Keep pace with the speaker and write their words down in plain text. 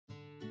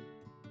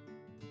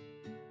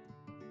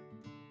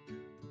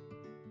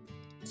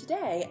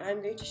Today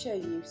I'm going to show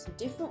you some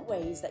different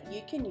ways that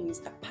you can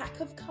use a pack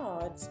of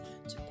cards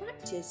to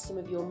practice some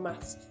of your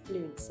maths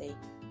fluency.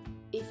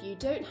 If you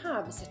don't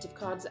have a set of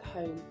cards at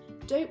home,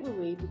 don't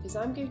worry, because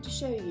I'm going to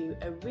show you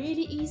a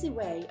really easy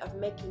way of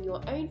making your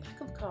own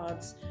pack of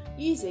cards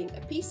using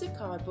a piece of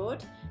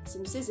cardboard,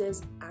 some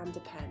scissors and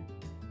a pen.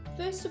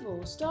 First of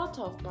all, start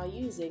off by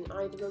using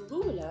either a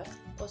ruler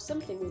or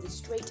something with a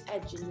straight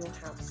edge in your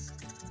house.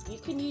 You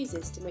can use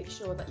this to make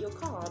sure that your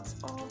cards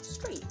are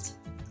straight.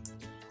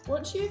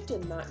 Once you've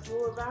done that,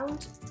 draw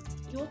around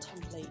your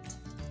template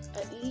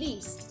at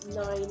least 9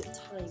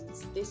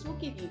 times. This will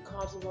give you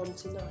cards 1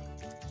 to 9.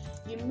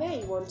 You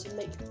may want to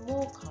make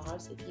more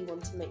cards if you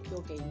want to make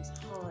your games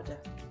harder.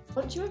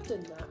 Once you have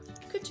done that,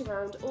 cut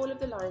around all of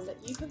the lines that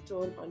you have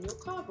drawn on your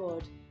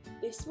cardboard.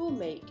 This will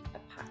make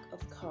a pack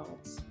of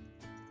cards.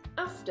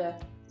 After,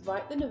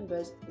 write the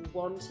numbers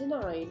 1 to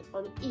 9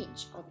 on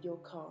each of your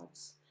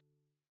cards.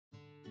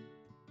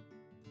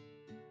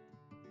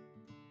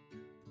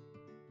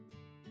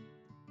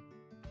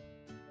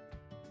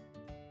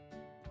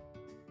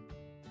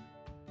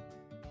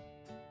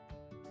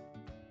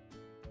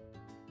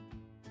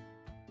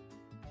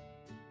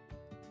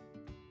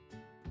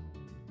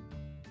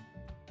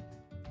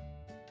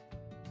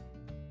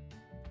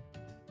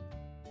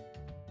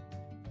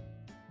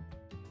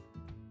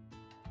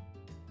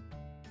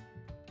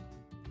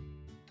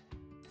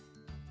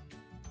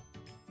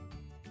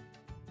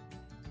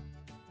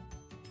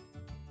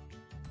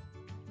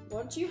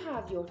 Once you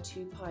have your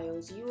 2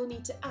 piles, you will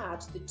need to add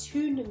the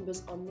 2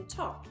 numbers on the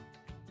top.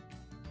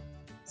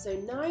 So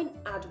 9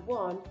 add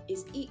 1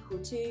 is equal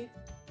to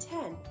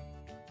 10.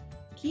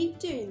 Keep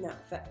doing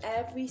that for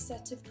every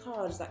set of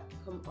cards that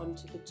come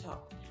onto the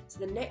top. So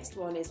the next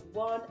one is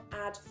 1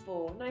 add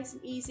 4, nice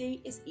and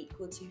easy, is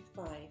equal to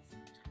 5.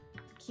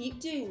 Keep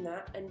doing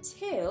that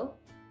until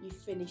you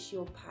finish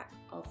your pack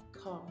of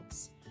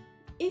cards.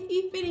 If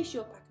you finish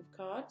your pack of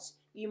cards,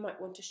 you might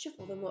want to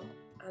shuffle them up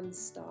and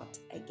start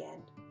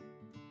again.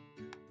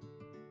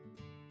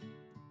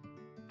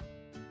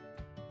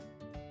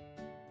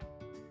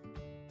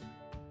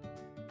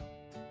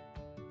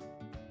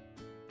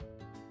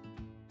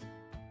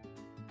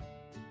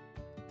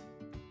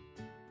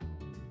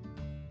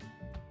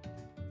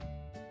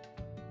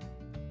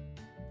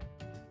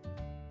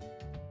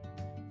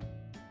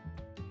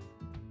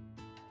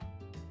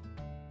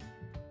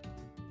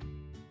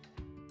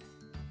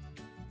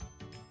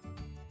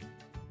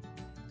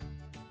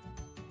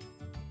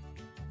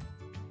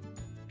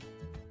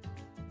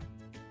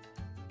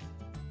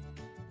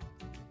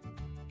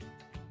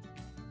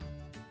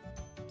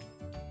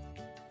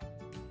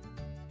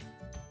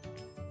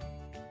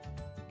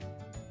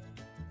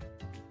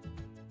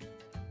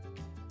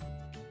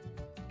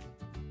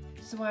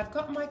 So I've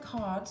got my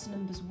cards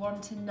numbers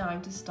 1 to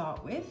 9 to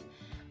start with,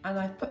 and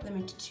I've put them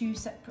into 2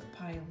 separate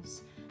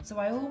piles. So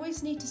I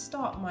always need to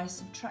start my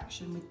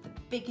subtraction with the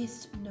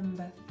biggest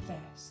number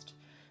first.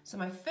 So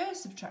my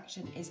first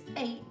subtraction is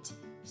 8,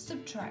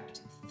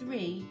 subtract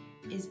 3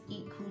 is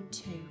equal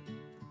to,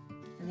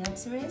 and the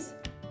answer is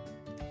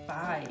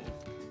 5.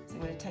 So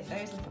I'm going to take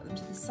those and put them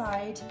to the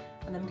side,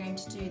 and I'm going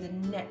to do the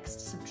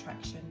next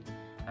subtraction.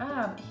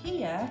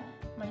 Here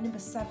my number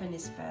 7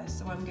 is first,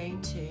 so I'm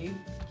going to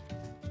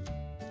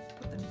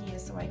here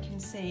so I can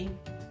see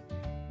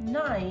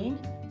 9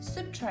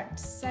 subtract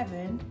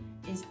 7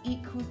 is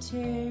equal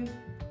to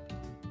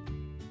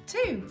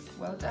 2.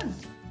 Well done.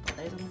 Put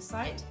those on the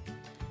side.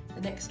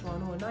 The next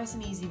one, a nice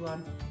and easy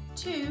one.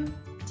 2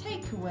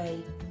 take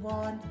away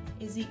 1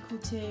 is equal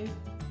to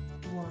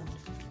 1.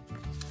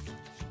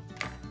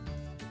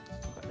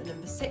 I've got the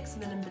number 6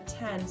 and the number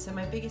 10, so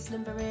my biggest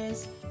number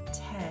is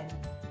 10.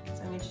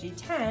 So I'm going to do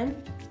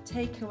 10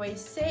 take away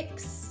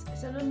 6.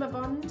 It's a number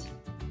bond.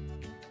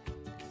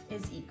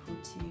 Is equal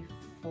to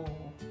 4.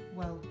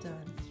 Well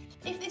done.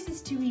 If this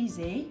is too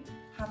easy,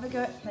 have a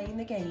go at playing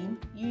the game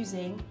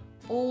using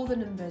all the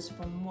numbers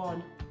from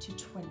 1 to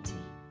 20.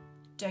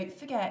 Don't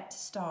forget to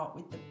start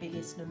with the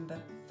biggest number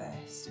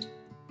first.